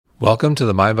Welcome to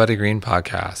the MindBodyGreen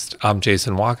podcast. I'm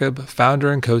Jason Wachob,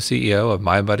 founder and co-CEO of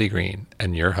MindBodyGreen,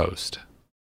 and your host.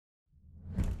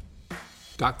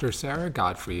 Dr. Sara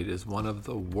Gottfried is one of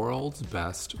the world's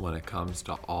best when it comes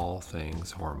to all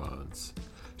things hormones.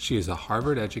 She is a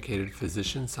Harvard-educated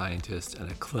physician scientist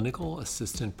and a clinical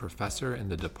assistant professor in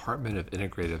the Department of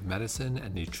Integrative Medicine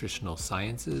and Nutritional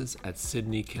Sciences at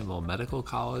Sidney Kimmel Medical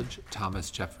College,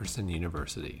 Thomas Jefferson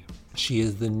University. She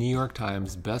is the New York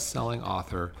Times best-selling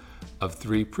author of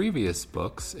 3 previous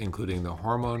books, including The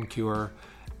Hormone Cure,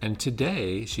 and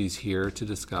today she's here to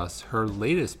discuss her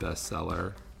latest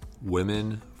bestseller,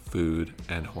 Women, Food,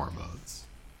 and Hormones.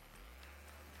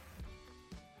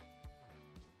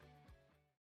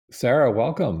 Sara,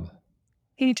 welcome.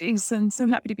 Hey, Jason. So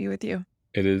happy to be with you.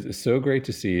 It is so great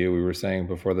to see you. We were saying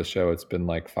before the show, it's been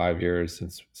like 5 years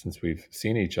since we've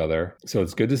seen each other. So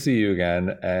it's good to see you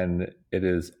again. And it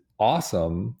is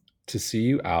awesome to see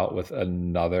you out with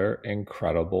another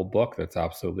incredible book that's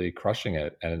absolutely crushing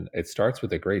it. And it starts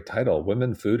with a great title,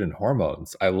 Women, Food, and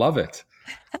Hormones. I love it.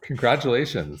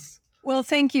 Congratulations. Well,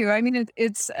 thank you. I mean,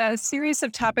 it's a series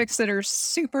of topics that are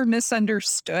super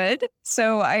misunderstood.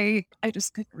 So I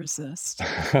just couldn't resist.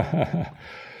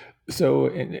 So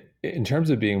in terms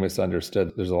of being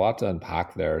misunderstood, there's a lot to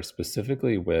unpack there,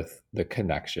 specifically with the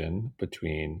connection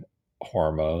between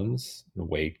hormones,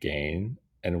 weight gain,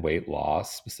 and weight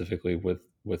loss, specifically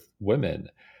with women.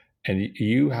 And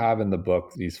you have in the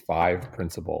book these 5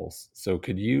 principles. So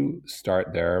could you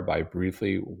start there by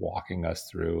briefly walking us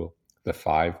through the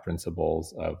 5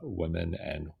 principles of women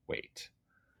and weight?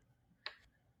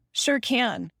 Sure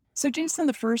can. So, Jason,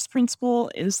 the first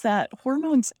principle is that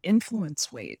hormones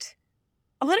influence weight.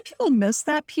 A lot of people miss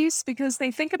that piece because they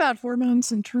think about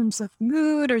hormones in terms of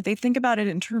mood, or they think about it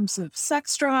in terms of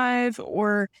sex drive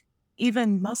or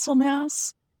even muscle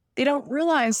mass. They don't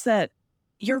realize that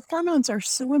your hormones are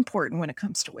so important when it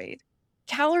comes to weight.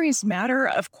 Calories matter,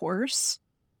 of course,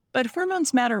 but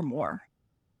hormones matter more.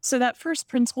 So that first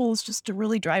principle is just to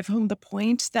really drive home the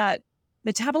point that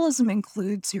metabolism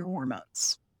includes your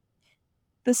hormones.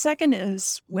 The second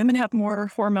is women have more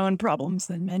hormone problems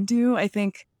than men do. I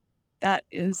think that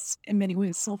is in many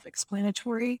ways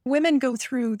self-explanatory. Women go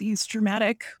through these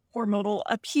dramatic hormonal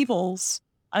upheavals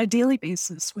on a daily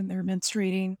basis when they're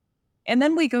menstruating. And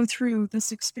then we go through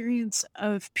this experience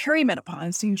of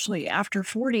perimenopause, usually after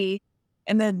 40,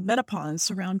 and then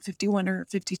menopause around 51 or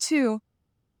 52.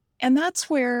 And that's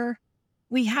where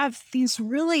we have these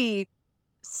really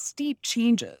steep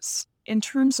changes in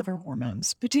terms of our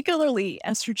hormones, particularly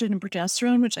estrogen and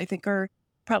progesterone, which I think are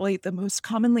probably the most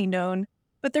commonly known.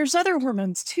 But there's other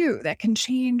hormones too that can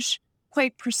change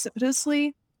quite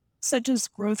precipitously, such as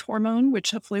growth hormone,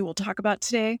 which hopefully we'll talk about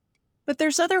today. But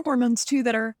there's other hormones too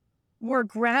that are more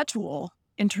gradual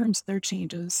in terms of their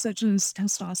changes, such as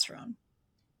testosterone.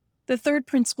 The third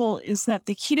principle is that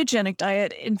the ketogenic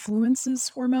diet influences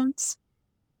hormones.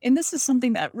 And this is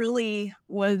something that really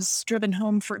was driven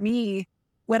home for me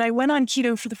when I went on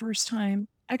keto for the first time.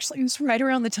 Actually, it was right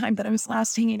around the time that I was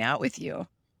last hanging out with you.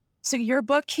 So your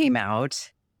book came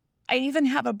out. I even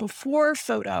have a before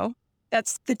photo.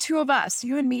 That's the two of us,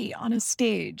 you and me, on a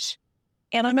stage.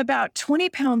 And I'm about 20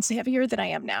 pounds heavier than I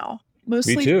am now.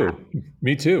 Mostly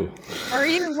Me too. Are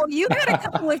you? Well, you had a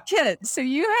couple of kids, so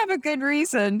you have a good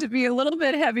reason to be a little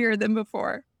bit heavier than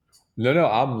before. No,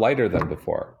 I'm lighter than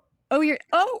before. Okay.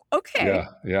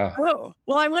 Yeah. Whoa.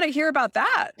 Well, I want to hear about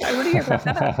that.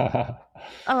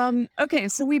 Okay,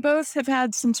 so we both have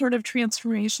had some sort of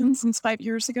transformation since 5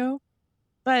 years ago,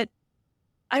 but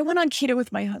I went on keto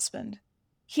with my husband.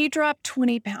 He dropped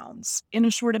 20 pounds in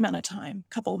a short amount of time,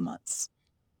 couple of months,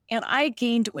 and I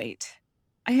gained weight.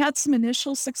 I had some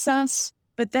initial success,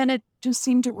 but then it just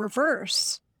seemed to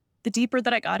reverse the deeper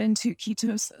that I got into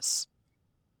ketosis.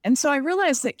 And so I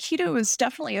realized that keto is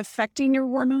definitely affecting your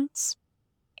hormones,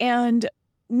 and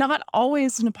not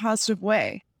always in a positive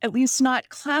way, at least not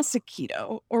classic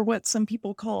keto or what some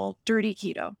people call dirty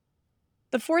keto.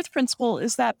 The fourth principle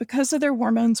is that because of their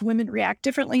hormones, women react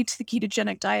differently to the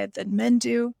ketogenic diet than men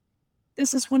do.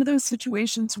 This is one of those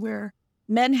situations where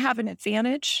men have an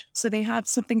advantage. So they have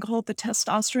something called the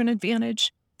testosterone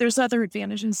advantage. There's other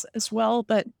advantages as well,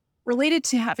 but related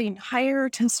to having higher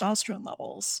testosterone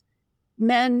levels,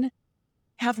 men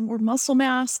have more muscle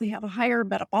mass, they have a higher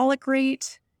metabolic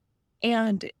rate,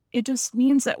 and it just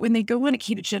means that when they go on a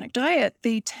ketogenic diet,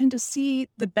 they tend to see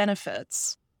the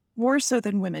benefits more so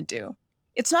than women do.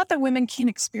 It's not that women can't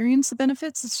experience the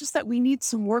benefits, it's just that we need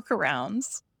some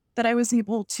workarounds that I was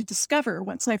able to discover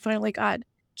once I finally got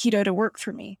keto to work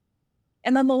for me.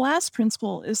 And then the last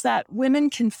principle is that women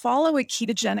can follow a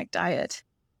ketogenic diet,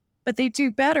 but they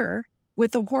do better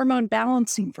with a hormone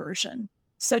balancing version,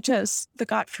 such as the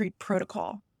Gottfried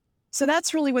protocol. So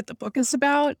that's really what the book is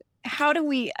about. How do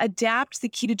we adapt the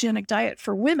ketogenic diet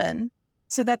for women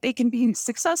so that they can be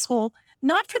successful,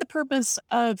 not for the purpose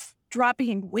of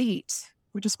dropping weight,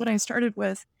 which is what I started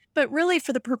with, but really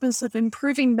for the purpose of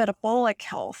improving metabolic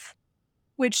health,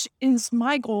 which is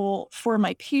my goal for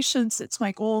my patients. It's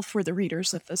my goal for the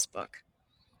readers of this book.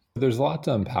 There's a lot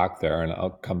to unpack there, and I'll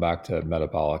come back to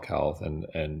metabolic health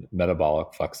and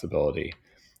metabolic flexibility.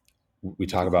 We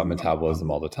talk about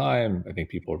metabolism all the time. I think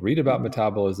people read about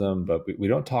metabolism, but we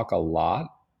don't talk a lot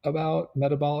about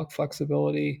metabolic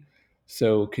flexibility.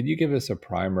 So, could you give us a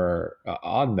primer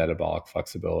on metabolic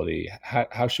flexibility?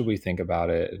 How should we think about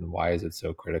it, and why is it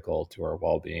so critical to our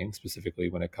well being, specifically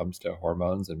when it comes to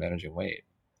hormones and managing weight?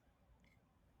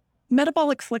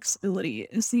 Metabolic flexibility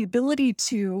is the ability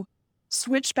to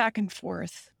switch back and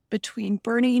forth between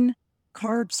burning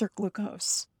carbs or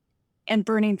glucose and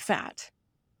burning fat.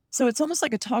 So it's almost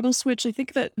like a toggle switch. I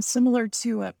think of it similar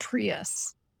to a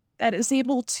Prius that is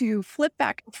able to flip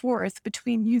back and forth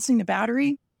between using a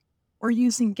battery or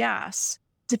using gas,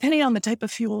 depending on the type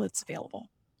of fuel that's available.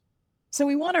 So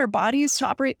we want our bodies to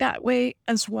operate that way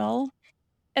as well.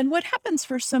 And what happens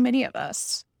for so many of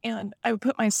us, and I would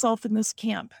put myself in this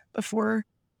camp before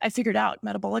I figured out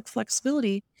metabolic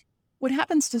flexibility, what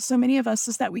happens to so many of us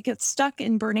is that we get stuck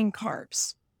in burning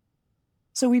carbs.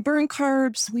 So we burn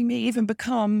carbs, we may even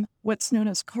become what's known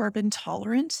as carb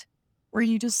intolerant, where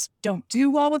you just don't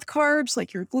do well with carbs,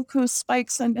 like your glucose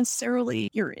spikes unnecessarily,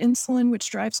 your insulin,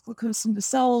 which drives glucose into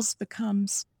cells,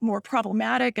 becomes more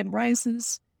problematic and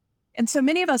rises. And so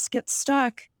many of us get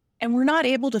stuck and we're not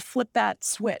able to flip that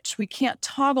switch. We can't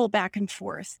toggle back and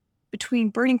forth between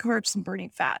burning carbs and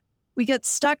burning fat. We get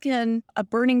stuck in a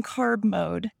burning carb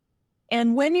mode.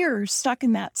 And when you're stuck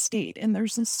in that state, and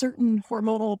there's a certain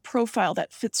hormonal profile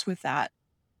that fits with that,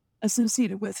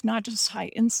 associated with not just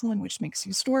high insulin, which makes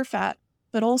you store fat,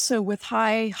 but also with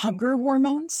high hunger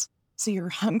hormones. So you're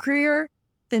hungrier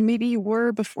than maybe you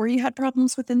were before you had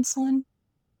problems with insulin.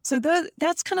 So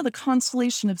that's kind of the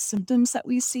constellation of symptoms that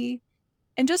we see.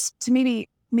 And just to maybe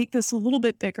make this a little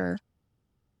bit bigger,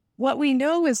 what we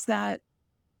know is that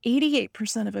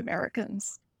 88% of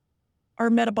Americans are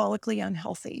metabolically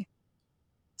unhealthy.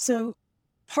 So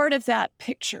part of that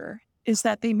picture is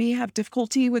that they may have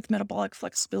difficulty with metabolic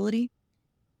flexibility.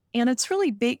 And it's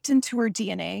really baked into our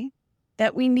DNA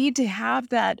that we need to have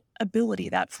that ability,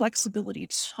 that flexibility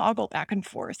to toggle back and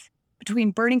forth between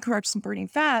burning carbs and burning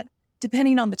fat,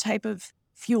 depending on the type of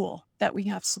fuel that we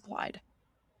have supplied.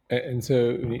 And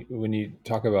so when you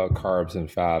talk about carbs and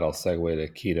fat, I'll segue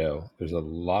to keto. There's a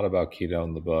lot about keto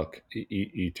in the book.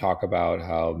 You talk about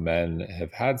how men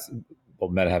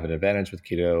have an advantage with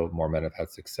keto. More men have had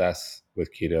success with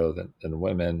keto than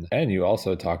women. And you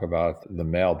also talk about the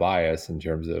male bias in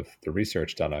terms of the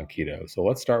research done on keto. So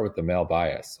let's start with the male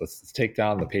bias. Let's take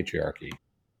down the patriarchy.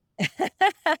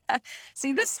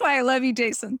 See, this is why I love you,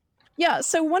 Jason. Yeah.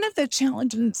 So one of the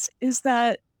challenges is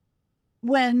that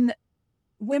when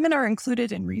women are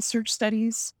included in research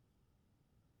studies,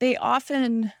 they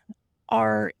often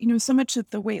are, so much of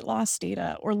the weight loss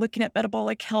data or looking at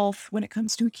metabolic health when it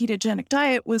comes to a ketogenic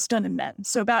diet was done in men.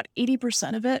 So about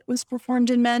 80% of it was performed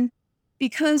in men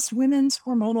because women's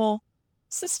hormonal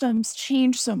systems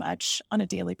change so much on a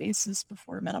daily basis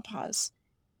before menopause.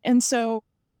 And so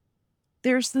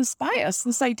there's this bias,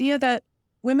 this idea that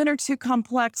women are too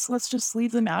complex, let's just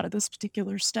leave them out of this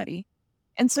particular study.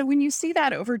 And so when you see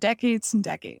that over decades and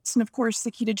decades, and of course,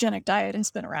 the ketogenic diet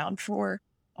has been around for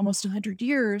almost 100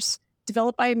 years,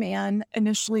 developed by a man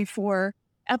initially for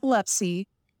epilepsy.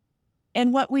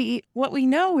 And what we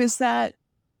know is that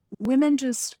women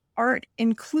just aren't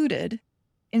included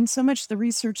in so much of the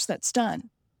research that's done.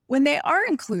 When they are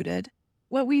included,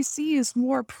 what we see is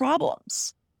more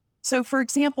problems. So for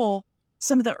example,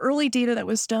 some of the early data that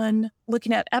was done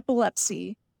looking at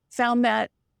epilepsy found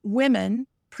that women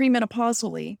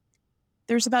premenopausally,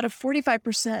 there's about a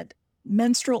 45%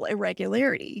 menstrual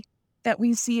irregularity that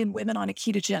we see in women on a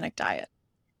ketogenic diet.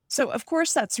 So of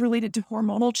course, that's related to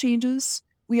hormonal changes.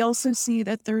 We also see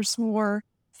that there's more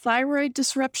thyroid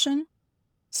disruption.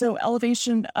 So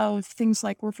elevation of things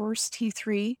like reverse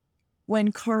T3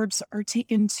 when carbs are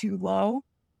taken too low.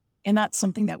 And that's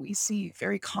something that we see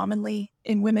very commonly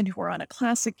in women who are on a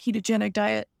classic ketogenic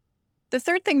diet. The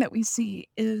third thing that we see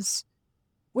is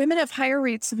women have higher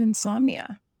rates of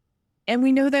insomnia. And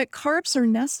we know that carbs are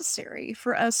necessary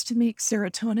for us to make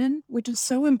serotonin, which is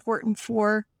so important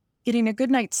for getting a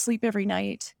good night's sleep every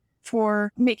night,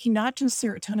 for making not just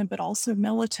serotonin, but also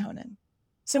melatonin.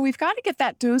 So we've got to get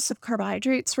that dose of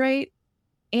carbohydrates right.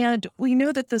 And we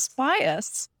know that this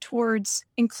bias towards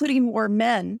including more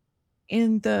men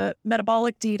in the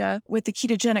metabolic data with the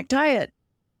ketogenic diet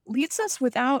it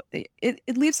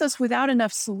leaves us without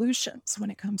enough solutions when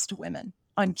it comes to women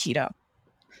on keto.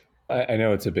 I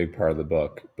know it's a big part of the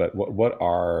book, but what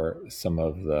are some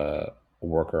of the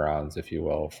workarounds, if you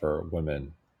will, for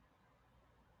women?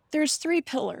 There's three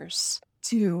pillars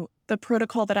to the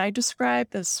protocol that I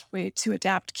described, this way to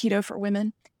adapt keto for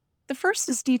women. The first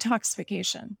is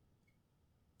detoxification.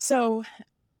 So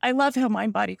I love how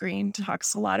Mind Body Green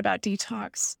talks a lot about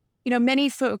detox. Many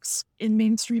folks in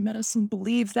mainstream medicine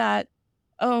believe that,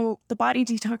 oh, the body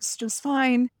detox is just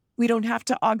fine. We don't have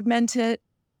to augment it.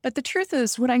 But the truth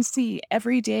is, what I see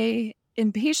every day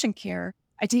in patient care,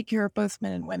 I take care of both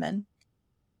men and women.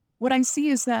 What I see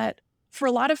is that for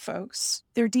a lot of folks,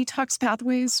 their detox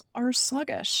pathways are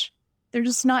sluggish. They're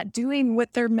just not doing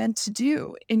what they're meant to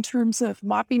do in terms of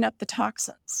mopping up the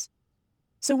toxins.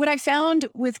 So what I found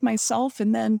with myself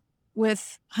and then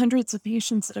with hundreds of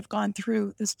patients that have gone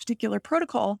through this particular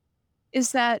protocol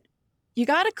is that you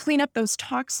got to clean up those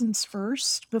toxins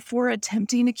first before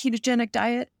attempting a ketogenic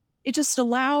diet. It just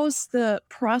allows the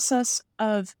process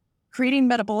of creating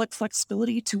metabolic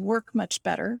flexibility to work much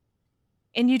better.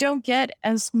 And you don't get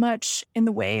as much in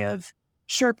the way of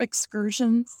sharp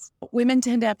excursions. Women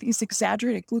tend to have these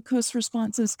exaggerated glucose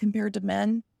responses compared to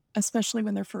men, especially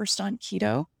when they're first on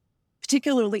keto,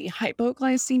 particularly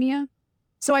hypoglycemia.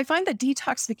 So I find that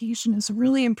detoxification is a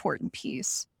really important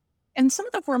piece. And some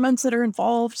of the hormones that are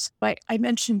involved, I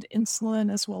mentioned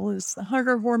insulin as well as the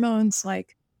hunger hormones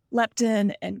like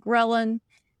leptin and ghrelin.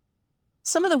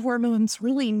 Some of the hormones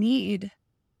really need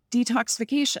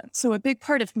detoxification. So a big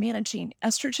part of managing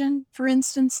estrogen, for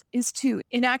instance, is to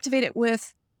inactivate it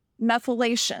with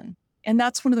methylation. And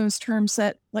that's one of those terms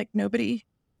that nobody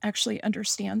actually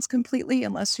understands completely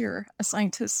unless you're a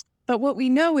scientist. But what we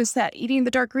know is that eating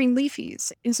the dark green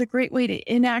leafies is a great way to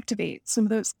inactivate some of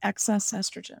those excess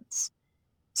estrogens.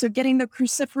 So getting the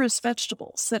cruciferous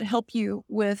vegetables that help you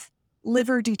with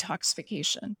liver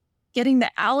detoxification, getting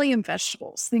the allium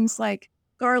vegetables, things like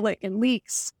garlic and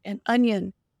leeks and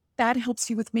onion, that helps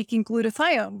you with making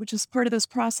glutathione, which is part of this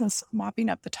process of mopping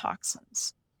up the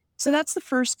toxins. So that's the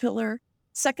first pillar.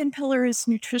 Second pillar is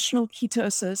nutritional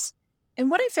ketosis.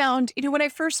 And what I found, when I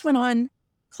first went on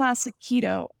classic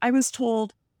keto, I was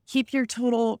told, keep your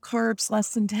total carbs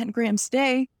less than 10 grams a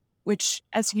day, which,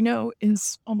 as you know,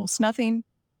 is almost nothing.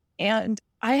 And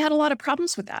I had a lot of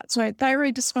problems with that. So I had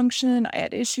thyroid dysfunction, I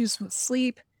had issues with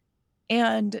sleep.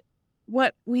 And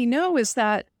what we know is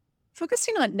that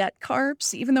focusing on net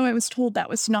carbs, even though I was told that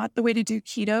was not the way to do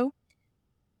keto,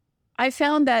 I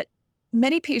found that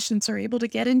many patients are able to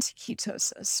get into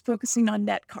ketosis focusing on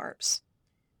net carbs.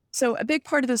 So a big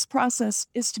part of this process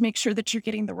is to make sure that you're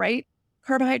getting the right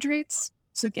carbohydrates.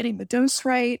 So getting the dose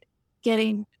right,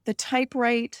 getting the type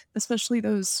right, especially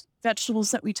those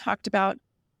vegetables that we talked about.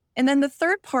 And then the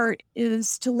third part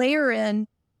is to layer in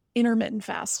intermittent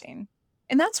fasting.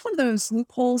 And that's one of those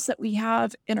loopholes that we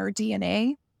have in our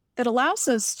DNA that allows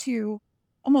us to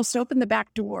almost open the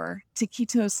back door to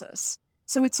ketosis.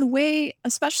 So it's a way,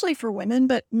 especially for women,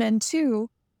 but men too,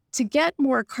 to get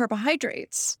more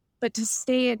carbohydrates, but to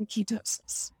stay in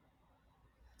ketosis.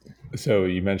 So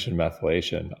you mentioned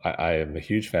methylation. I am a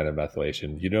huge fan of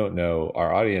methylation. You don't know,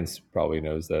 our audience probably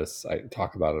knows this. I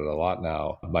talk about it a lot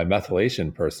now. My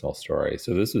methylation personal story.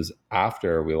 So this was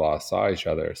after we last saw each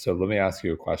other. So let me ask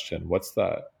you a question. What's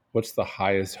the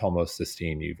highest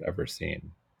homocysteine you've ever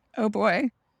seen? Oh boy.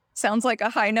 Sounds like a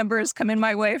high number is coming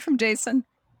my way from Jason.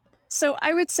 So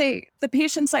I would say the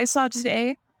patients I saw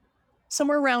today,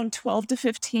 somewhere around 12 to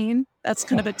 15. That's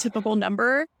kind of a typical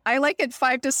number. I like it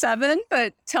 5 to 7,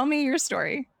 but tell me your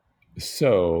story.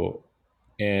 So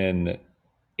in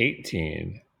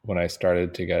 18, when I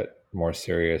started to get more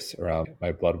serious around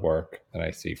my blood work, and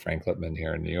I see Frank Lipman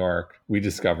here in New York, we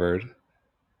discovered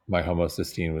my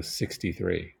homocysteine was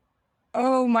 63.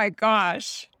 Oh my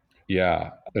gosh.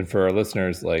 Yeah. And for our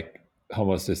listeners,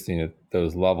 homocysteine at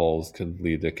those levels could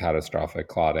lead to catastrophic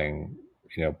clotting,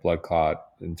 blood clot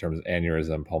in terms of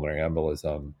aneurysm, pulmonary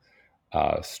embolism,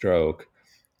 stroke.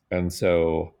 And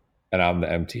so, and I'm the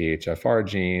MTHFR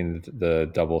gene, the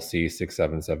double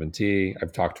C677T.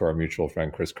 I've talked to our mutual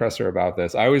friend, Chris Kresser, about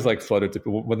this. I always float it to,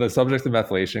 when the subject of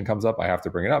methylation comes up, I have to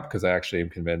bring it up because I actually am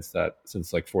convinced that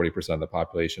since 40% of the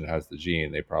population has the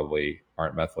gene, they probably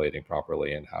aren't methylating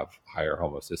properly and have higher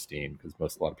homocysteine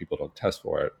because a lot of people don't test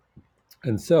for it.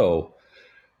 And so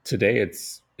today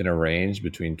it's in a range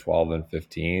between 12 and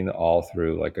 15, all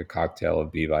through a cocktail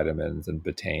of B vitamins and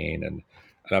betaine. And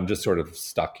I'm just sort of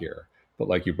stuck here.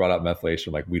 But you brought up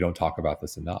methylation, we don't talk about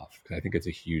this enough because I think it's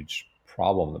a huge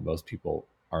problem that most people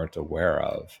aren't aware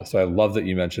of. So I love that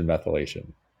you mentioned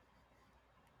methylation.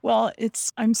 Well,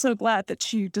 I'm so glad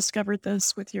that you discovered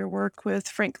this with your work with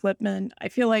Frank Lipman. I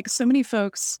feel like so many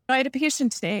folks, I had a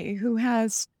patient today who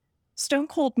has stone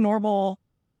cold normal,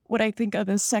 what I think of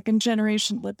as second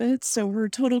generation lipids. So her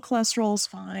total cholesterol is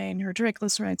fine. Her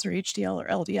triglycerides or HDL or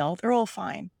LDL, they're all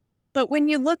fine. But when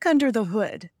you look under the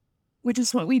hood, which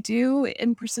is what we do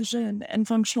in precision and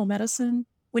functional medicine,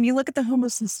 when you look at the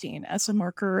homocysteine as a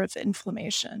marker of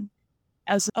inflammation,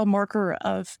 as a marker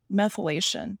of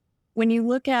methylation, when you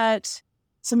look at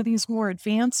some of these more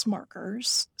advanced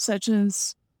markers, such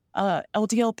as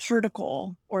LDL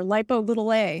particle or lipo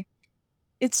little a,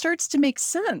 it starts to make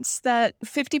sense that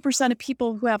 50% of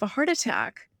people who have a heart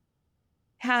attack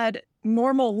had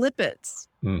normal lipids.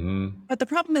 Mm-hmm. But the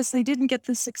problem is they didn't get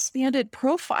this expanded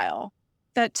profile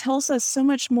that tells us so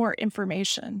much more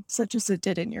information, such as it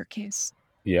did in your case.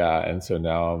 Yeah, and so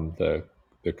now I'm the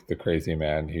crazy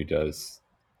man who does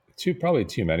probably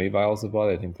too many vials of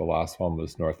blood. I think the last one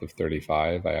was north of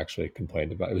 35. I actually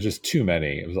complained about it. It was just too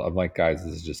many. I'm like, guys,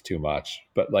 this is just too much.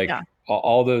 But like Yeah.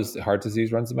 all those heart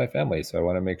disease runs in my family, so I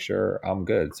want to make sure I'm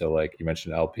good. So like you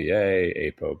mentioned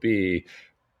LPA, ApoB,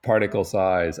 particle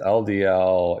size,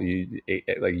 LDL,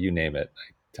 like you name it.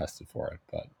 I tested for it,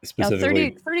 but Yeah, specifically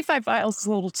 35 vials is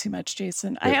a little too much,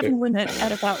 Jason. I have a it, limit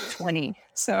at about 20.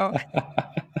 So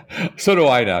so do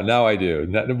I now. Now I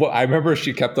do. I remember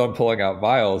she kept on pulling out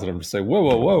vials, and I'm just like, whoa,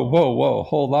 whoa, whoa, whoa, whoa,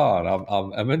 hold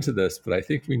on. I'm into this, but I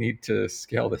think we need to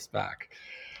scale this back.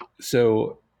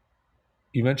 So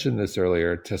you mentioned this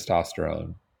earlier,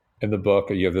 testosterone. In the book,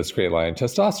 you have this great line: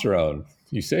 testosterone.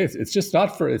 You say it's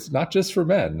not just for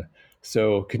men.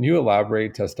 So can you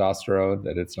elaborate testosterone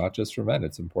that it's not just for men;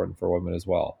 it's important for women as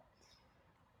well?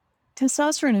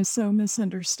 testosterone is so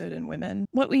misunderstood in women.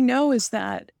 What we know is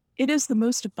that it is the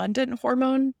most abundant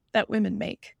hormone that women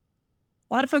make.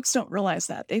 A lot of folks don't realize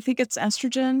that. They think it's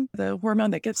estrogen, the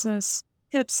hormone that gives us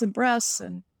hips and breasts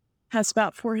and has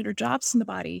about 400 jobs in the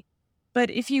body. But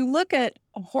if you look at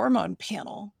a hormone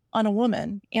panel on a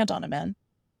woman and on a man,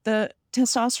 the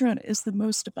testosterone is the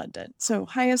most abundant, so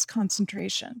highest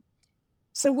concentration.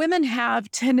 So women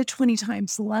have 10 to 20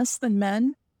 times less than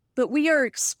men, but we are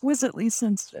exquisitely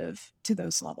sensitive to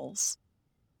those levels.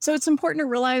 So it's important to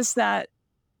realize that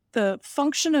the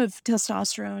function of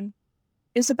testosterone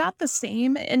is about the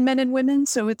same in men and women.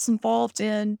 So it's involved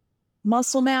in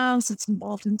muscle mass, it's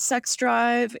involved in sex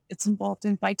drive, it's involved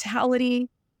in vitality.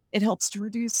 It helps to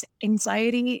reduce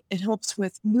anxiety, it helps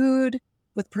with mood,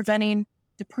 with preventing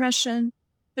depression,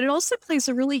 but it also plays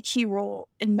a really key role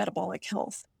in metabolic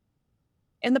health.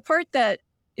 And the part that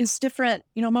is different,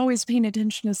 I'm always paying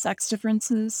attention to sex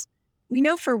differences. We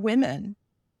know for women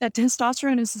that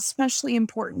testosterone is especially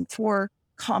important for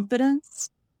confidence,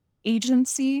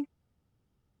 agency,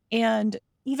 and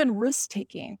even risk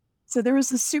taking. So there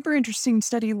was a super interesting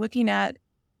study looking at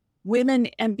women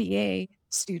MBA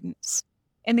students,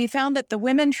 and they found that the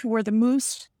women who were the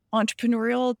most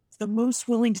entrepreneurial, the most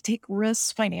willing to take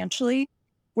risks financially,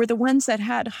 were the ones that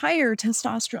had higher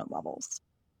testosterone levels.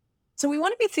 So we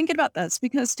want to be thinking about this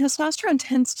because testosterone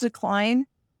tends to decline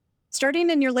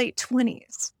starting in your late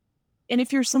 20s. And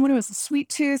if you're someone who has a sweet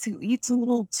tooth, who eats a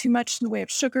little too much in the way of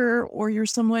sugar, or you're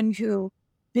someone who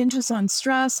binges on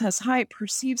stress, has high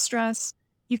perceived stress,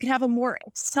 you can have a more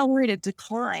accelerated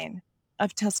decline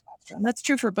of testosterone. That's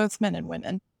true for both men and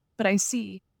women, but I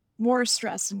see more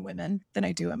stress in women than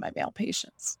I do in my male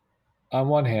patients. On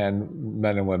one hand,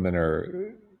 men and women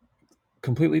are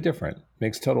completely different.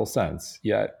 Makes total sense.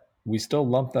 Yet we still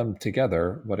lump them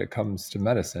together when it comes to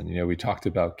medicine. We talked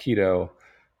about keto,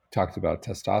 talked about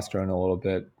testosterone a little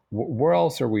bit. Where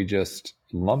else are we just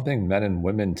lumping men and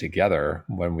women together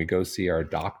when we go see our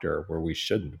doctor where we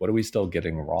shouldn't? What are we still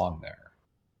getting wrong there?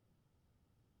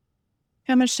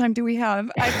 How much time do we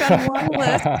have? I've got a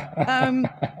long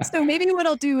list. So maybe what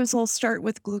I'll do is I'll start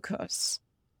with glucose.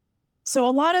 So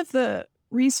a lot of the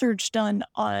research done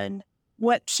on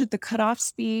what should the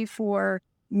cutoffs be for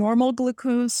normal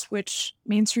glucose, which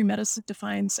mainstream medicine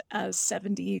defines as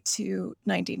 70 to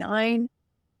 99,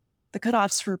 the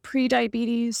cutoffs for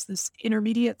prediabetes, this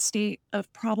intermediate state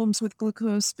of problems with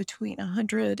glucose between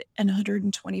 100 and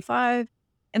 125,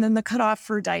 and then the cutoff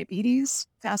for diabetes,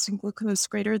 fasting glucose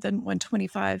greater than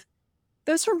 125.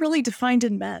 Those were really defined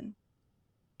in men.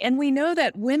 And we know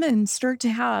that women start to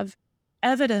have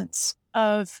evidence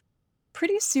of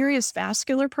pretty serious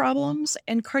vascular problems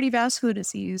and cardiovascular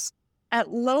disease at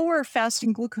lower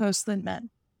fasting glucose than men.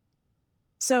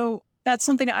 So that's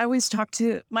something I always talk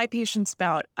to my patients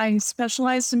about. I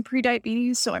specialize in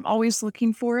prediabetes, so I'm always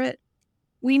looking for it.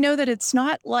 We know that it's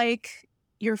not like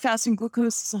your fasting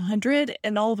glucose is 100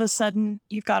 and all of a sudden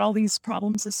you've got all these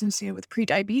problems associated with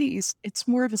prediabetes. It's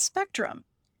more of a spectrum.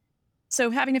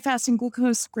 So having a fasting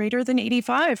glucose greater than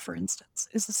 85, for instance,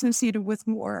 is associated with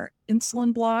more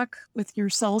insulin block, with your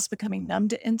cells becoming numb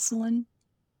to insulin.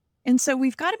 And so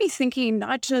we've got to be thinking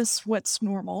not just what's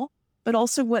normal, but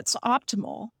also what's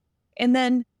optimal. And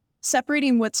then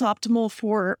separating what's optimal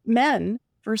for men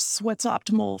versus what's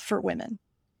optimal for women.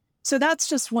 So that's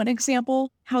just one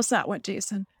example. How's that one,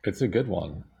 Jason? It's a good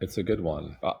one. It's a good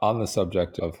one. On the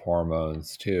subject of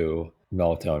hormones too,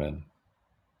 melatonin,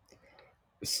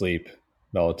 sleep,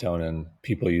 melatonin.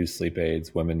 People use sleep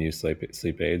aids. Women use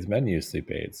sleep aids. Men use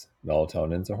sleep aids.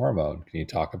 Melatonin's a hormone. Can you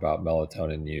talk about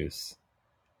melatonin use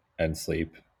and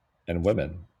sleep and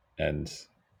women and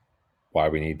why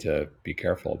we need to be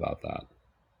careful about that?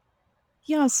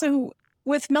 Yeah. So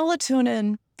with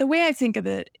melatonin, the way I think of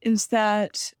it is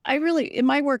that in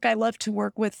my work, I love to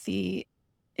work with the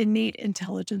innate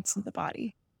intelligence of the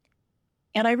body.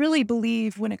 And I really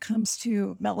believe when it comes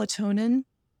to melatonin,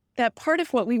 that part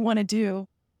of what we want to do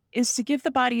is to give the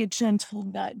body a gentle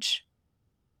nudge.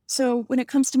 So when it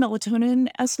comes to melatonin,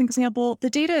 as an example, the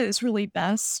data is really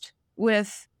best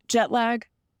with jet lag,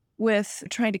 with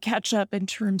trying to catch up in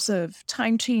terms of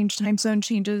time zone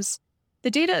changes.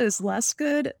 The data is less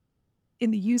good in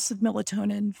the use of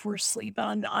melatonin for sleep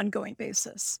on an ongoing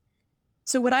basis.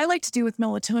 So what I like to do with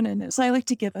melatonin is I like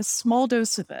to give a small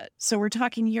dose of it. So we're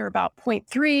talking here about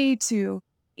 0.3 to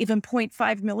even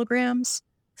 0.5 milligrams,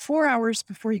 4 hours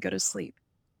before you go to sleep.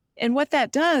 And what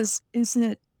that does is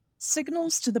it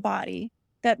signals to the body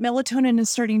that melatonin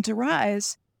is starting to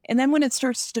rise. And then when it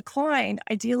starts to decline,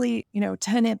 ideally,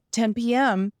 10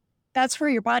 p.m., that's where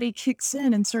your body kicks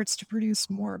in and starts to produce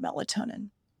more melatonin.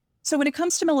 So when it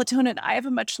comes to melatonin, I have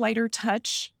a much lighter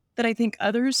touch than I think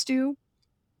others do.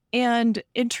 And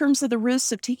in terms of the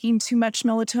risks of taking too much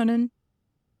melatonin,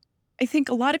 I think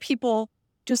a lot of people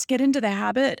just get into the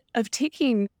habit of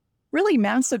taking really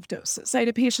massive doses. I had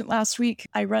a patient last week.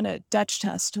 I run a Dutch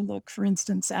test to look, for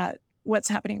instance, at what's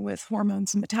happening with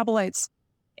hormones and metabolites.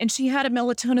 And she had a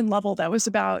melatonin level that was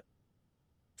about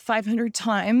 500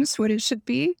 times what it should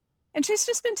be. And she's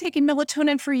just been taking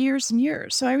melatonin for years and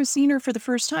years. So I was seeing her for the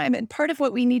first time. And part of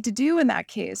what we need to do in that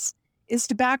case is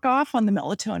to back off on the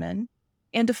melatonin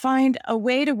and to find a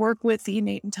way to work with the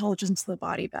innate intelligence of the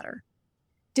body better.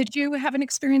 Did you have an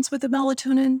experience with the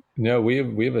melatonin? No, we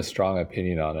have a strong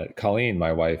opinion on it. Colleen,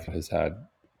 my wife, has had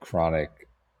chronic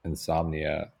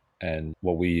insomnia, and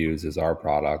what we use is our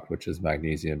product, which is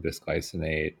magnesium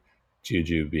bisglycinate,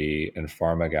 jujube, and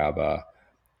pharmagaba.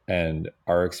 And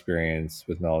our experience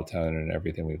with melatonin and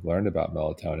everything we've learned about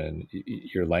melatonin,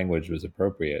 your language was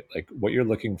appropriate. Like what you're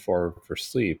looking for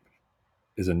sleep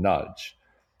is a nudge,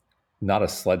 not a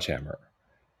sledgehammer.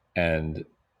 And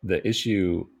the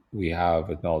issue we have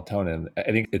with melatonin,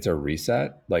 I think it's a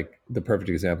reset. Like the perfect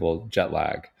example, jet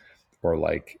lag, or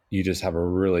like you just have a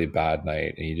really bad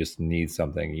night and you just need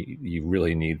something. You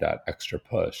really need that extra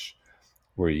push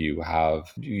where you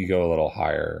go a little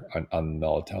higher on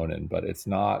melatonin, but it's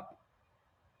not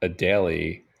a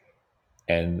daily.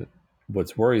 And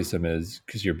what's worrisome is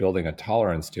because you're building a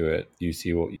tolerance to it, you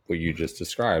see what you just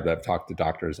described. I've talked to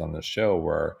doctors on the show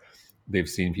where they've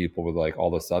seen people with like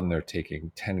all of a sudden they're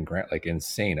taking 10 grand, like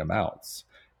insane amounts.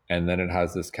 And then it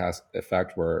has this cast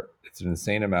effect where it's an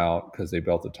insane amount because they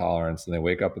built a tolerance, and they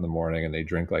wake up in the morning and they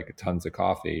drink like tons of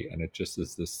coffee. And it just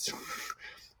is this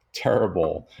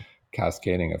terrible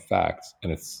cascading effect.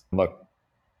 And it's, look,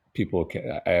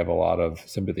 I have a lot of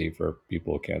sympathy for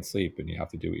people who can't sleep, and you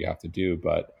have to do what you have to do.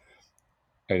 But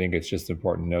I think it's just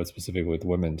important to note specifically with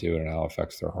women too, and how it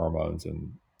affects their hormones.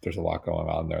 And there's a lot going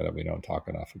on there that we don't talk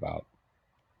enough about.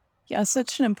 Yeah,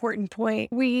 such an important point.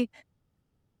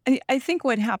 I think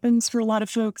what happens for a lot of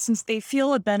folks is they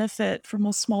feel a benefit from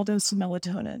a small dose of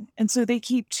melatonin. And so they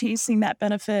keep chasing that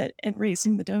benefit and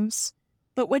raising the dose.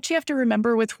 But what you have to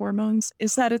remember with hormones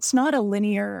is that it's not a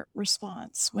linear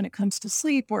response when it comes to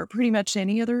sleep or pretty much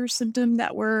any other symptom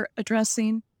that we're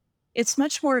addressing. It's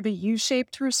much more of a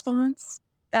U-shaped response.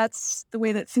 That's the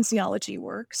way that physiology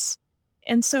works.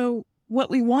 And so what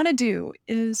we want to do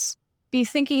is be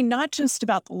thinking not just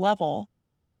about the level,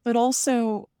 but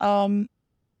also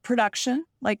production,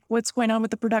 like what's going on with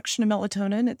the production of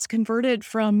melatonin. It's converted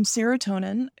from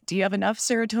serotonin. Do you have enough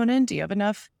serotonin? Do you have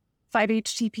enough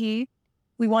 5-HTP?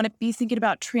 We want to be thinking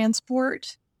about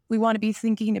transport. We want to be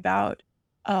thinking about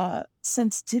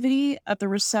sensitivity of the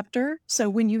receptor. So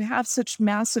when you have such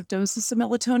massive doses of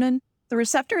melatonin, the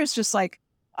receptor is just like,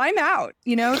 I'm out,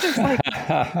 just like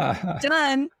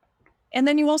done. And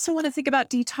then you also want to think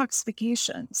about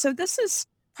detoxification. So this is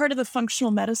part of the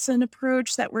functional medicine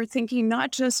approach that we're thinking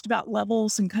not just about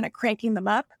levels and kind of cranking them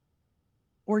up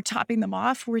or topping them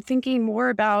off. We're thinking more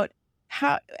about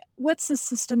what's the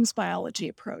systems biology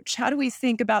approach? How do we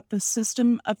think about the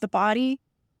system of the body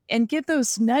and give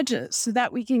those nudges so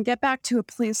that we can get back to a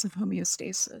place of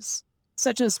homeostasis,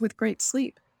 such as with great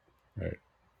sleep? Right.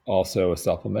 Also a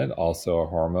supplement, also a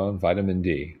hormone, vitamin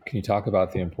D. Can you talk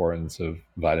about the importance of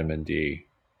vitamin D?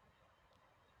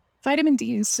 Vitamin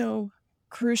D is so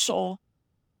crucial.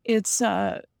 It's,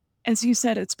 as you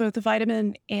said, it's both a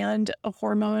vitamin and a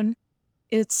hormone.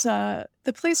 It's the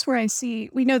place where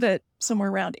we know that somewhere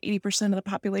around 80% of the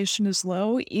population is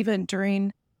low, even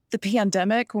during the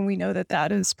pandemic, when we know that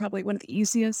that is probably one of the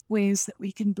easiest ways that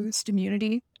we can boost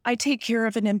immunity. I take care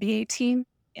of an NBA team,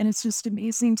 and it's just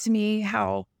amazing to me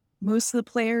how most of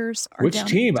the players are Which down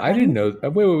team? to I didn't 20. know.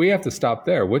 Wait, we have to stop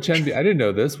there. Which NBA? I didn't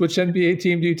know this. Which NBA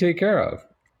team do you take care of?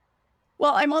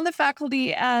 Well, I'm on the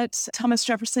faculty at Thomas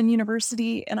Jefferson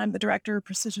University, and I'm the director of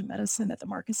precision medicine at the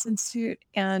Marcus Institute.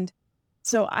 And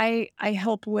so I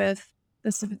help with the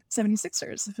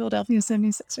 76ers, the Philadelphia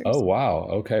 76ers. Oh, wow.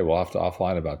 Okay, we'll have to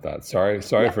offline about that. Sorry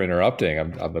Yeah. for interrupting.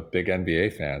 I'm a big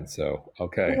NBA fan, so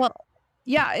okay. Well,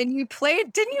 yeah, and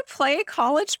didn't you play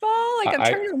college ball? Like, I'm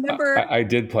trying to remember. I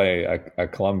did play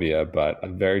at Columbia, but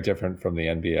very different from the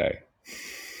NBA.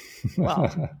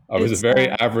 Well, I was a very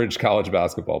average college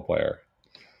basketball player.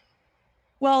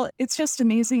 Well, it's just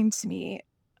amazing to me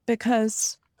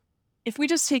because if we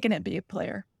just take an NBA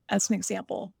player as an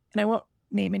example, and I won't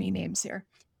name any names here,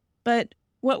 but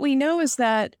what we know is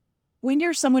that when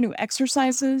you're someone who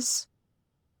exercises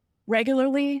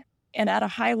regularly and at a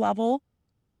high level,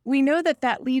 we know that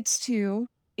that leads to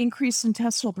increased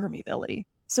intestinal permeability.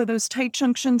 So those tight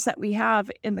junctions that we have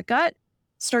in the gut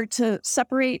start to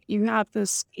separate. You have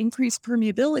this increased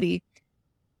permeability.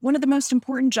 One of the most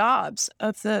important jobs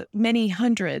of the many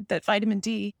hundred that vitamin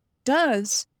D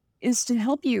does is to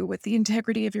help you with the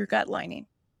integrity of your gut lining.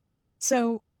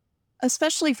 So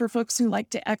especially for folks who like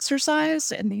to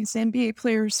exercise and these NBA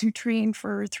players who train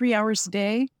for 3 hours a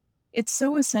day, it's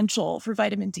so essential for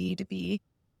vitamin D to be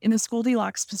in this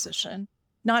Goldilocks position,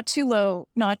 not too low,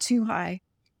 not too high.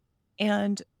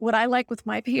 And what I like with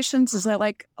my patients is I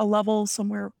like a level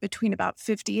somewhere between about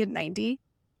 50 and 90.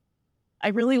 I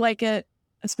really like it,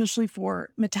 especially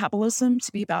for metabolism,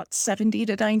 to be about 70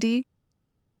 to 90.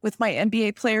 With my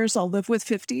NBA players, I'll live with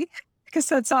 50 because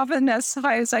that's often as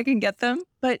high as I can get them.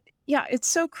 But yeah, it's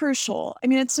so crucial. I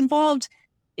mean, it's involved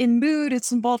in mood,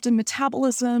 it's involved in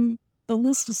metabolism. The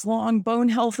list is long, bone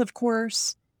health, of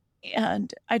course.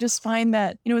 And I just find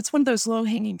that, it's one of those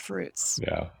low-hanging fruits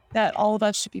that all of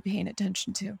us should be paying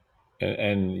attention to.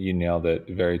 And you nailed it.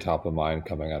 Very top of mind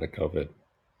coming out of COVID.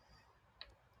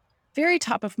 Very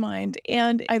top of mind.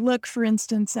 And I look, for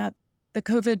instance, at the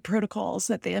COVID protocols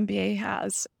that the NBA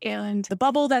has and the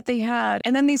bubble that they had.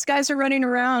 And then these guys are running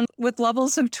around with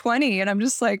levels of 20. And I'm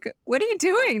just like, what are you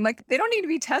doing? Like, they don't need to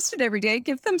be tested every day.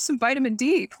 Give them some vitamin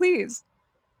D, please.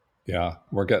 Yeah,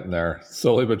 we're getting there.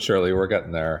 Slowly but surely, we're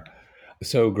getting there.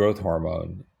 So growth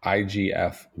hormone,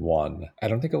 IGF-1. I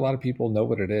don't think a lot of people know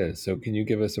what it is. So can you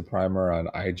give us a primer on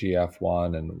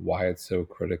IGF-1 and why it's so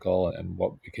critical and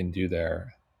what we can do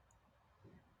there?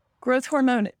 Growth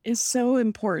hormone is so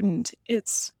important.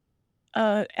 It's,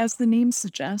 as the name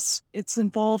suggests, it's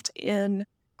involved in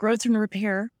growth and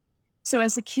repair. So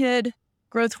as a kid,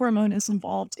 growth hormone is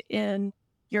involved in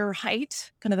your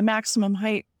height, kind of the maximum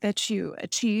height that you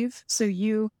achieve. So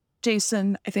you,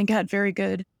 Jason, I think had very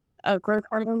good growth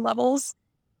hormone levels.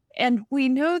 And we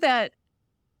know that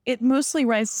it mostly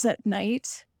rises at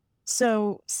night.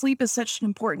 So sleep is such an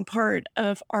important part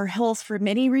of our health for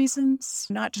many reasons,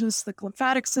 not just the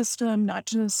lymphatic system, not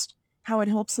just how it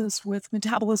helps us with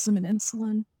metabolism and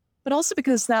insulin, but also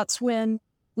because that's when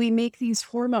we make these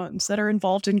hormones that are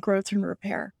involved in growth and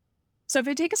repair. So if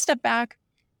I take a step back,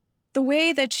 the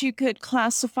way that you could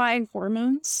classify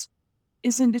hormones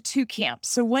is into two camps.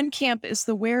 So one camp is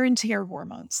the wear and tear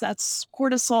hormones. That's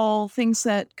cortisol, things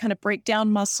that kind of break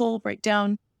down muscle, break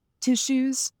down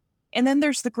tissues. And then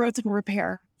there's the growth and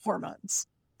repair hormones,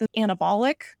 the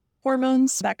anabolic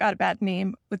hormones that got a bad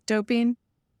name with doping.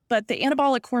 But the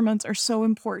anabolic hormones are so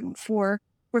important for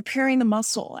repairing the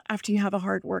muscle after you have a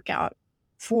hard workout,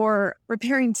 for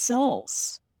repairing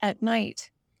cells at night.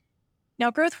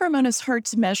 Now, growth hormone is hard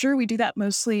to measure. We do that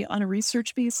mostly on a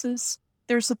research basis.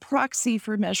 There's a proxy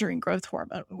for measuring growth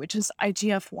hormone, which is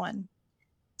IGF-1.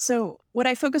 So what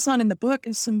I focus on in the book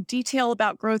is some detail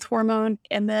about growth hormone,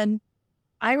 and then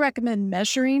I recommend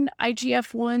measuring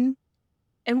IGF-1.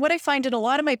 And what I find in a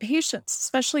lot of my patients,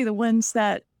 especially the ones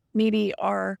that maybe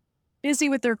are busy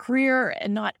with their career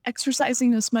and not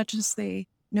exercising as much as they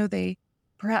know they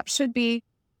perhaps should be,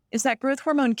 is that growth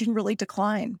hormone can really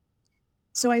decline.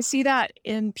 So I see that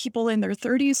in people in their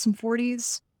 30s and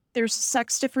 40s. There's a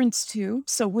sex difference too.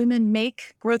 So women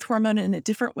make growth hormone in a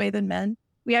different way than men.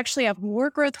 We actually have more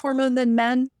growth hormone than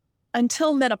men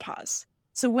until menopause.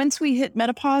 So once we hit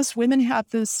menopause, women have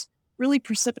this really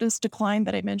precipitous decline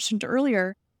that I mentioned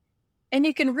earlier. And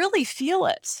you can really feel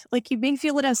it. Like you may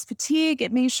feel it as fatigue.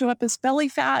 It may show up as belly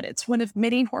fat. It's one of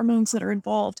many hormones that are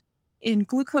involved in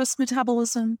glucose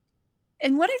metabolism.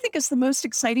 And what I think is the most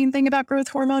exciting thing about growth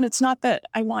hormone, it's not that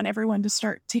I want everyone to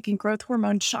start taking growth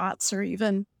hormone shots or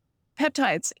even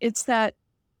peptides. It's that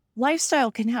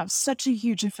lifestyle can have such a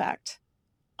huge effect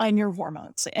on your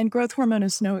hormones, and growth hormone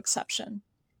is no exception.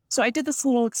 So I did this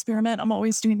little experiment. I'm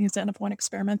always doing these N of 1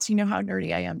 experiments. You know how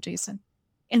nerdy I am, Jason.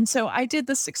 And so I did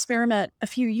this experiment a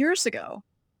few years ago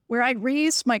where I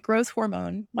raised my growth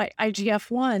hormone, my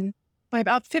IGF-1, by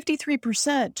about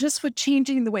 53% just with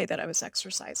changing the way that I was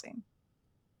exercising.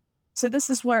 So this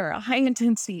is where a high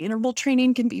intensity interval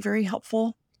training can be very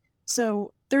helpful.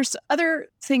 So there's other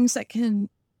things that can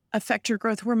affect your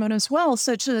growth hormone as well,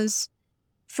 such as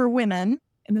for women,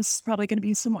 and this is probably going to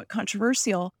be somewhat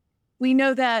controversial, we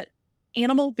know that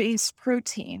animal-based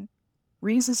protein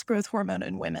raises growth hormone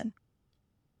in women.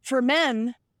 For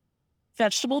men,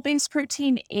 vegetable-based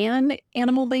protein and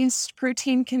animal-based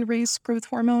protein can raise growth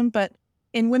hormone, but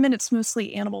in women, it's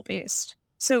mostly animal-based.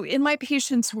 So in my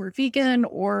patients who are vegan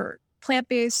or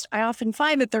plant-based, I often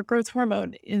find that their growth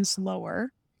hormone is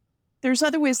lower. There's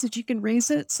other ways that you can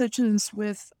raise it, such as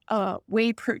with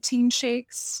whey protein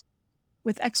shakes,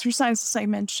 with exercise, as I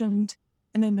mentioned,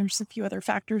 and then there's a few other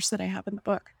factors that I have in the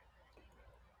book.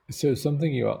 So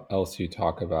something else you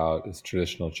talk about is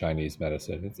traditional Chinese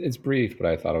medicine. It's brief, but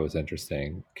I thought it was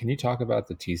interesting. Can you talk about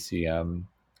the TCM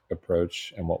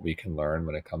approach and what we can learn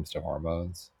when it comes to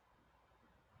hormones?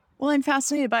 Well, I'm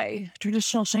fascinated by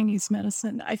traditional Chinese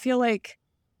medicine. I feel like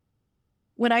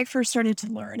when I first started to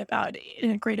learn about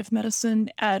integrative medicine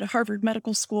at Harvard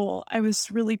Medical School, I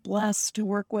was really blessed to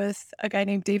work with a guy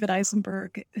named David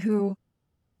Eisenberg, who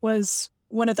was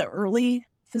one of the early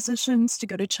physicians to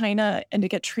go to China and to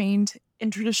get trained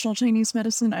in traditional Chinese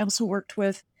medicine. I also worked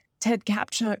with Ted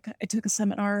Kapchuk. I took a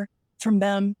seminar from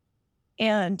them.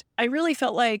 And I really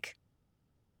felt like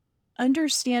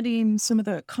understanding some of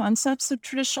the concepts of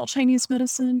traditional Chinese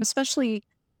medicine, especially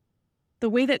the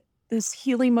way that this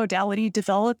healing modality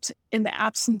developed in the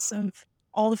absence of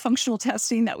all the functional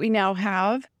testing that we now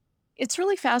have, it's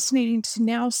really fascinating to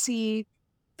now see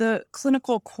the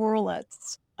clinical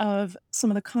correlates of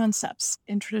some of the concepts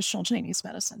in traditional Chinese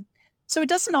medicine. So it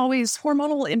doesn't always,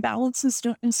 hormonal imbalances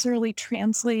don't necessarily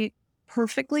translate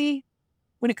perfectly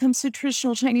when it comes to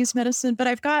traditional Chinese medicine, but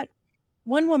I've got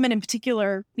one woman in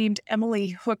particular named Emily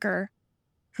Hooker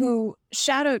who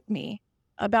shadowed me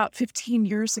about 15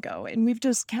 years ago. And we've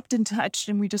just kept in touch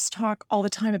and we just talk all the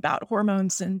time about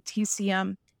hormones and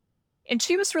TCM. And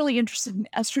she was really interested in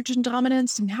estrogen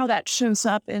dominance and how that shows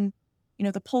up in,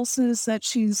 the pulses that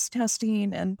she's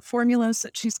testing and formulas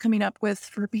that she's coming up with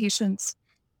for patients.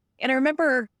 And I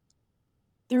remember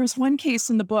there was one case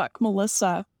in the book,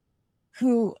 Melissa,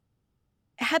 who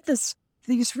had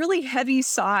these really heavy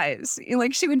sighs.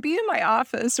 Like she would be in my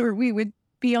office or we would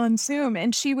be on Zoom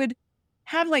and she would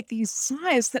have like these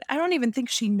sighs that I don't even think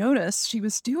she noticed she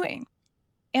was doing.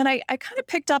 And I kind of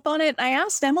picked up on it and I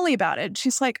asked Emily about it.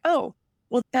 She's like, oh,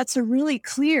 well, that's a really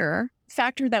clear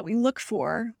factor that we look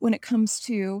for when it comes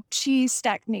to qi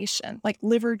stagnation, like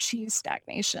liver qi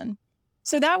stagnation.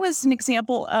 So that was an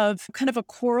example of kind of a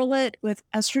correlate with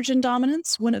estrogen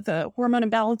dominance, one of the hormone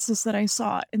imbalances that I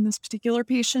saw in this particular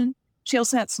patient. She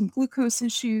also had some glucose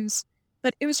issues,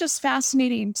 but it was just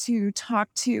fascinating to talk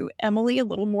to Emily a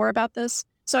little more about this.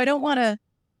 So I don't want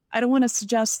to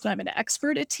suggest that I'm an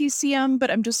expert at TCM, but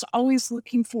I'm just always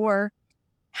looking for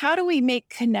how do we make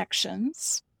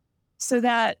connections so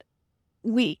that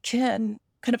we can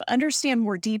kind of understand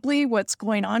more deeply what's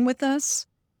going on with us.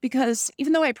 Because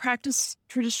even though I practice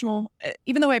precision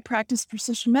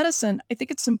medicine, I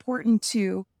think it's important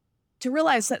to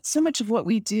realize that so much of what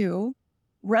we do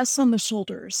rests on the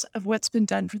shoulders of what's been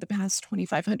done for the past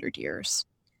 2,500 years.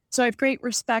 So I have great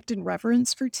respect and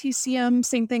reverence for TCM.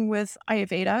 Same thing with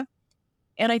Ayurveda.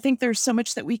 And I think there's so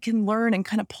much that we can learn and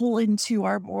kind of pull into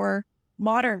our more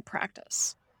modern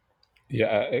practice.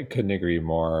 Yeah, I couldn't agree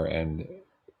more. And on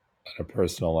a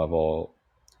personal level,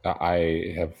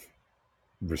 I have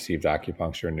received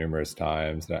acupuncture numerous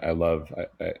times. And I love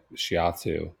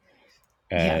shiatsu.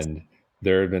 Yes. And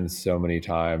There have been so many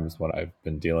times when I've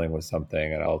been dealing with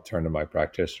something and I'll turn to my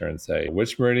practitioner and say,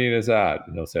 which meridian is that?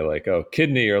 And they'll say like, oh,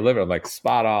 kidney or liver. I'm like,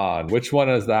 spot on. Which one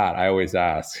is that? I always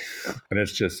ask. And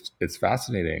it's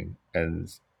fascinating.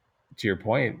 And to your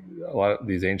point, a lot of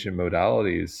these ancient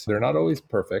modalities, they're not always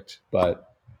perfect, but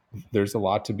there's a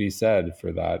lot to be said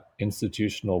for that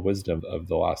institutional wisdom of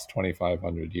the last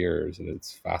 2,500 years. And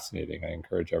it's fascinating. I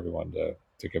encourage everyone to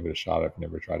give it a shot if you've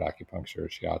never tried acupuncture,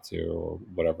 shiatsu, or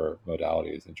whatever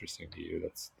modality is interesting to you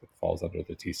that falls under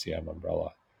the TCM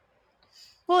umbrella.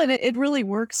 Well, and it really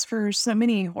works for so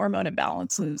many hormone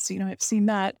imbalances. I've seen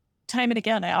that time and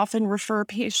again. I often refer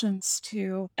patients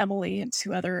to Emily and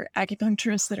to other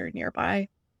acupuncturists that are nearby.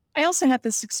 I also had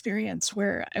this experience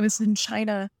where I was in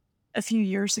China a few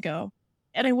years ago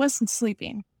and I wasn't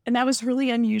sleeping. And that was really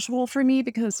unusual for me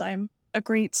because I'm a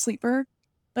great sleeper,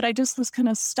 but I just was kind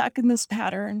of stuck in this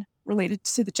pattern related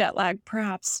to the jet lag,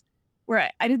 perhaps,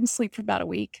 where I didn't sleep for about a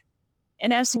week.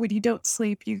 And as when you don't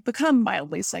sleep, you become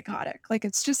mildly psychotic. Like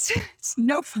it's just, it's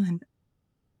no fun.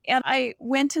 And I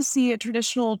went to see a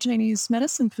traditional Chinese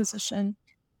medicine physician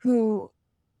who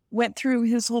went through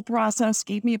his whole process,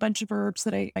 gave me a bunch of herbs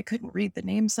that I couldn't read the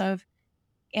names of.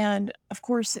 And of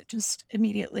course, it just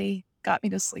immediately got me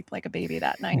to sleep like a baby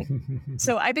that night.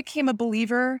 So I became a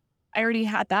believer. I already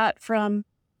had that from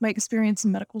my experience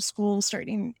in medical school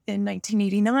starting in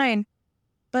 1989.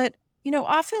 But,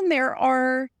 often there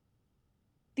are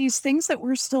these things that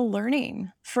we're still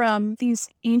learning from these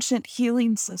ancient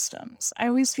healing systems. I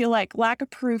always feel like lack of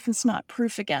proof is not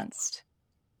proof against,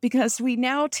 because we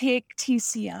now take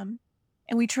TCM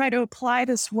and we try to apply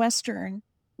this Western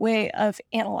way of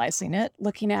analyzing it,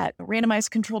 looking at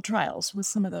randomized controlled trials with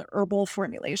some of the herbal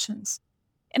formulations.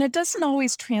 And it doesn't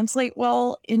always translate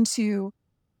well into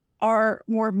our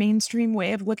more mainstream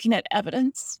way of looking at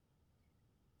evidence.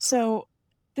 So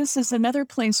this is another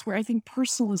place where I think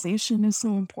personalization is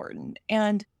so important.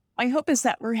 And my hope is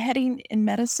that we're heading in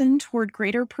medicine toward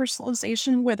greater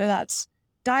personalization, whether that's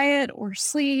diet or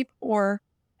sleep or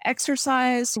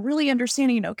exercise, really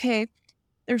understanding, okay,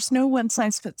 there's no one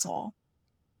size fits all.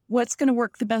 What's going to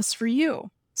work the best for you?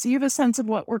 So you have a sense of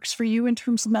what works for you in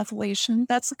terms of methylation.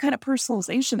 That's the kind of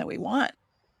personalization that we want.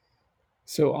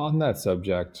 So on that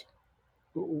subject,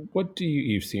 what do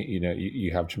you've seen?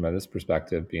 You have tremendous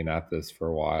perspective being at this for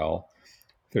a while.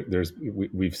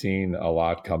 We've seen a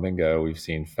lot come and go. We've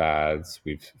seen fads,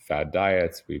 we've fad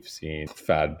diets, we've seen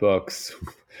fad books.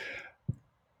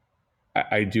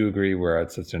 I do agree we're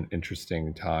at such an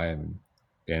interesting time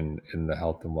in the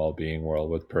health and well-being world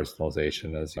with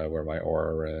personalization. As I wear my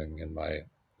Aura ring and my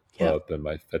Yep. Clip and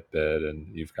my Fitbit, and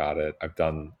you've got it. I've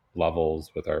done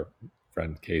levels with our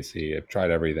friend Casey. I've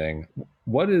tried everything.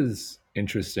 What is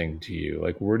interesting to you?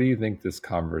 Like, where do you think this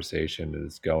conversation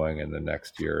is going in the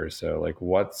next year or so? Like,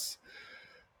 what's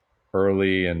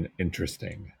early and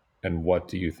interesting, and what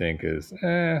do you think is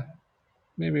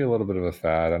maybe a little bit of a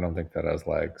fad? I don't think that has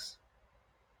legs.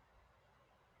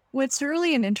 What's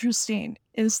really and interesting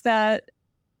is that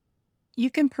you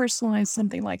can personalize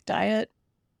something like diet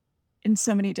in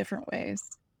so many different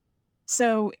ways.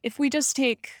 So if we just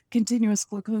take continuous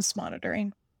glucose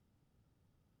monitoring,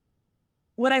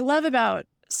 what I love about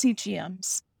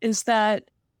CGMs is that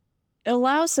it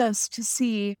allows us to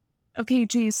see, okay,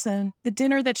 Jason, the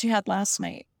dinner that you had last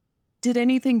night, did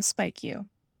anything spike you?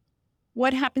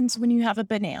 What happens when you have a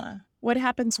banana? What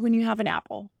happens when you have an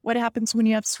apple? What happens when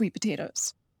you have sweet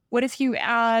potatoes? What if you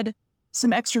add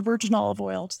some extra virgin olive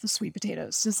oil to the sweet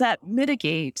potatoes? Does that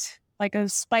mitigate like a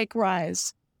spike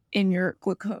rise in your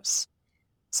glucose?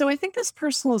 So I think this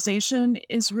personalization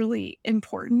is really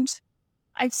important.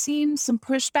 I've seen some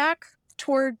pushback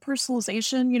toward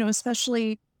personalization,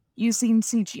 especially using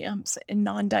CGMs in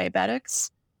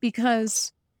non-diabetics,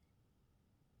 because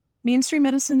mainstream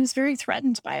medicine is very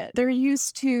threatened by it. They're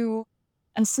used to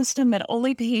a system that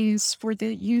only pays for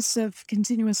the use of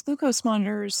continuous glucose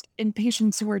monitors in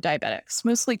patients who are diabetics,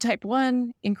 mostly type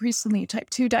 1, increasingly type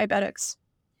 2 diabetics.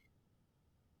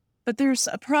 But there's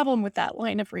a problem with that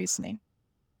line of reasoning.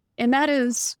 And that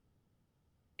is,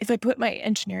 if I put my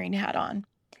engineering hat on,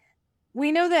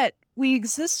 we know that we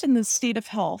exist in this state of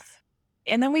health,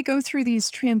 and then we go through these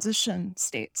transition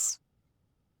states.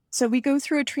 So we go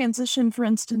through a transition, for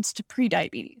instance, to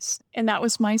prediabetes. And that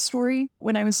was my story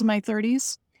when I was in my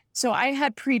 30s. So I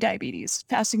had prediabetes,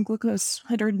 fasting glucose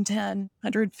 110,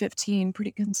 115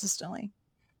 pretty consistently.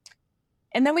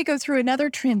 And then we go through another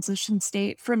transition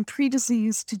state from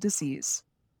pre-disease to disease.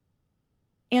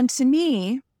 And to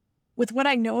me, with what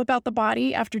I know about the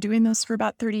body after doing this for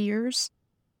about 30 years,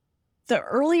 the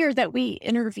earlier that we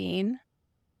intervene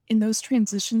in those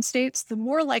transition states, the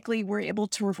more likely we're able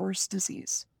to reverse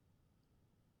disease.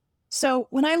 So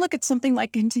when I look at something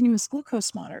like continuous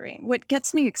glucose monitoring, what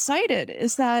gets me excited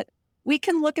is that we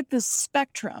can look at this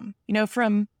spectrum,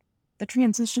 from the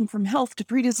transition from health to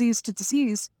pre-disease to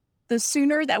disease. The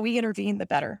sooner that we intervene, the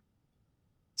better.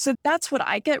 So that's what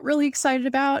I get really excited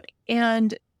about.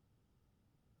 And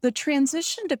the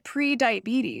transition to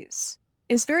pre-diabetes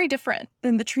is very different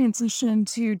than the transition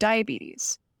to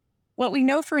diabetes. What we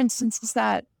know, for instance, is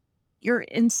that your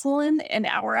insulin an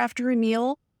hour after a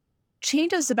meal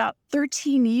changes about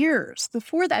 13 years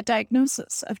before that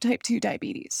diagnosis of type 2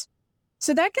 diabetes.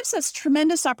 So that gives us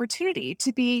tremendous opportunity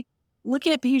to be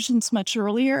looking at patients much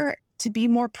earlier, to be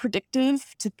more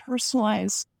predictive, to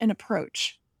personalize an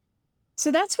approach.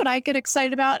 So that's what I get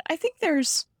excited about. I think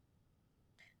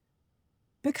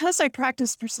because I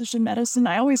practice precision medicine,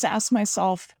 I always ask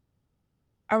myself,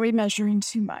 are we measuring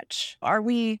too much? Are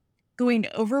we going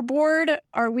overboard?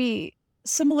 Are we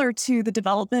similar to the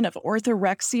development of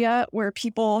orthorexia, where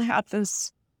people have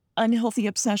this unhealthy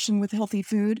obsession with healthy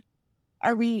food?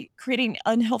 Are we creating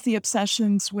unhealthy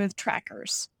obsessions with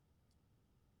trackers?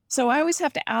 So I always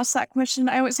have to ask that question.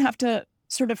 I always have to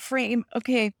sort of frame,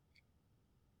 okay,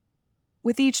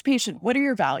 with each patient, what are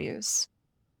your values?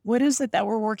 What is it that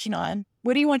we're working on?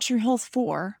 What do you want your health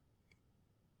for?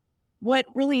 What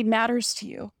really matters to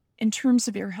you in terms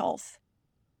of your health?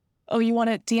 Oh, you want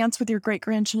to dance with your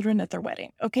great-grandchildren at their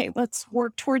wedding. Okay, let's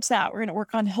work towards that. We're going to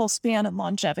work on health span and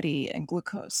longevity and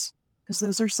glucose, because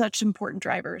those are such important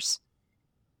drivers.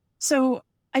 So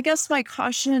I guess my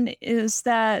caution is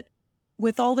that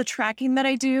with all the tracking that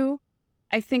I do,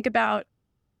 I think about,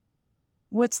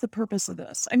 what's the purpose of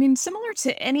this? I mean, similar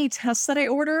to any test that I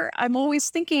order, I'm always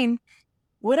thinking,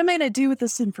 what am I going to do with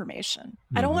this information?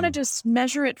 I don't want to just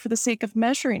measure it for the sake of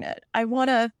measuring it. I want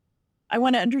to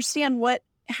understand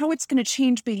how it's going to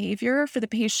change behavior for the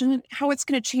patient, how it's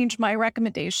going to change my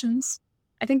recommendations.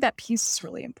 I think that piece is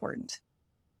really important.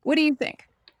 What do you think?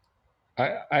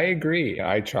 I agree.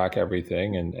 I track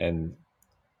everything, and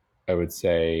I would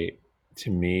say, to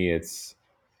me, it's,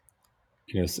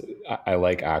 I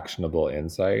like actionable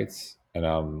insights, and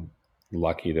I'm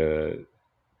lucky to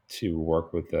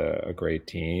work with a great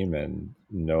team and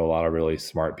know a lot of really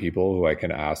smart people who I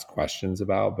can ask questions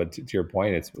about. But to your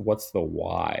point, it's what's the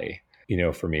why?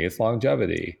 For me, it's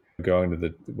longevity. Going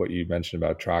to what you mentioned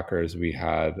about trackers, we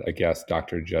had a guest,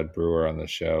 Dr. Judd Brewer, on the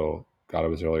show. God, it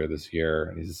was earlier this year,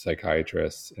 and he's a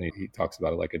psychiatrist, and he talks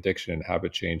about it like addiction and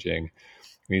habit changing.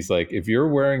 And he's like, if you're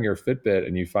wearing your Fitbit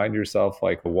and you find yourself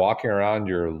like walking around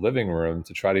your living room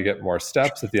to try to get more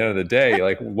steps at the end of the day,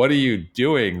 like, what are you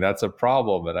doing? That's a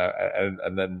problem.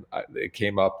 And then it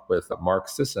came up with Mark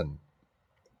Sisson,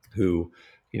 who,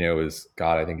 is,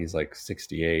 God, I think he's like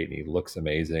 68, and he looks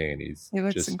amazing, and he's He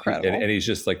looks just, incredible. and he's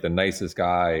just like the nicest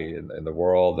guy in the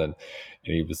world. And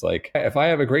he was like, if I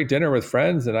have a great dinner with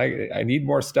friends and I need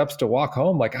more steps to walk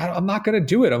home, like, I'm not going to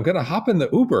do it. I'm going to hop in the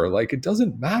Uber. Like, it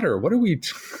doesn't matter. What are we?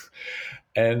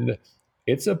 And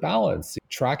it's a balance.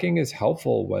 Tracking is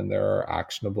helpful when there are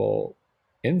actionable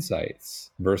insights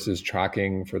versus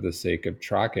tracking for the sake of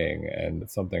tracking. And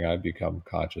it's something I've become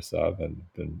conscious of and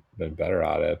been better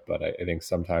at it. But I think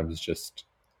sometimes it's just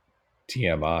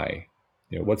TMI.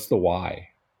 What's the why?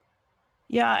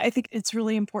 Yeah, I think it's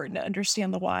really important to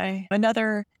understand the why.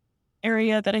 Another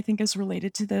area that I think is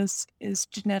related to this is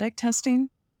genetic testing.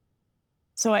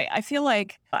 So I feel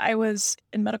like I was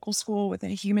in medical school when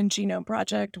the Human Genome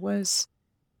Project was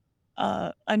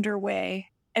underway.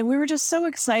 And we were just so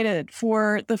excited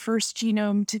for the first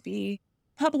genome to be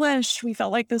published. We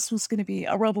felt like this was going to be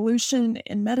a revolution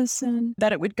in medicine,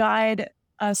 that it would guide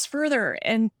us further.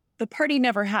 And the party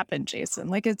never happened, Jason.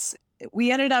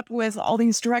 We ended up with all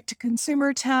these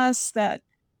direct-to-consumer tests that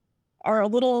are a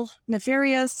little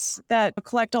nefarious, that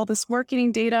collect all this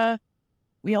marketing data.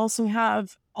 We also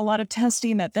have a lot of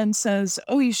testing that then says,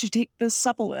 oh, you should take this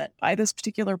supplement by this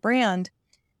particular brand.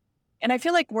 And I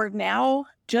feel like we're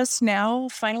just now,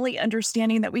 finally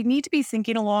understanding that we need to be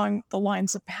thinking along the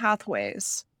lines of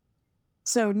pathways.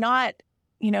 So not,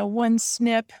 one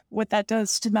SNP, what that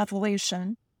does to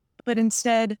methylation, but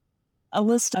instead a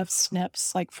list of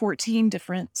SNPs, like 14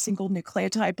 different single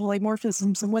nucleotide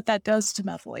polymorphisms, and what that does to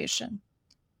methylation.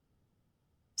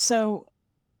 So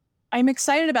I'm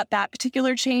excited about that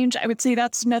particular change. I would say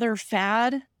that's another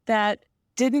fad that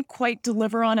didn't quite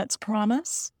deliver on its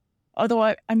promise,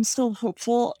 although I'm still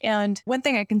hopeful. And one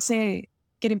thing I can say,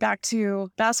 getting back to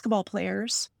basketball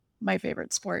players, my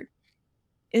favorite sport,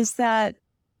 is that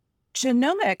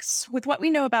genomics, with what we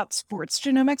know about sports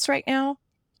genomics right now,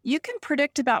 you can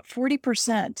predict about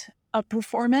 40% of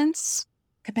performance,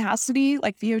 capacity,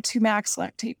 like VO2 max,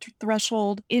 lactate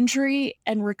threshold, injury,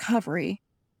 and recovery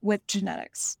with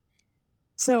genetics.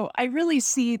 So I really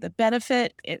see the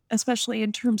benefit, especially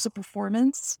in terms of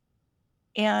performance.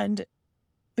 And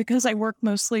because I work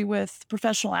mostly with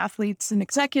professional athletes and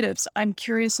executives, I'm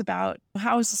curious about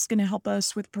how is this going to help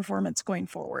us with performance going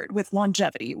forward, with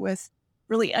longevity, with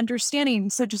really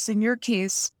understanding. So, just in your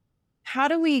case, how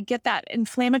do we get that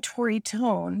inflammatory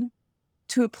tone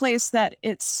to a place that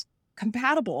it's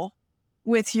compatible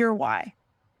with your why?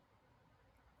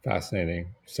 Fascinating.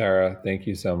 Sarah, thank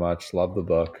you so much. Love the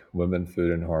book, Women,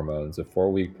 Food, and Hormones, a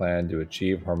 4-week plan to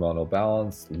achieve hormonal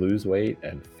balance, lose weight,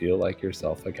 and feel like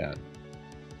yourself again.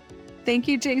 Thank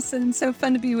you, Jason. So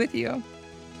fun to be with you.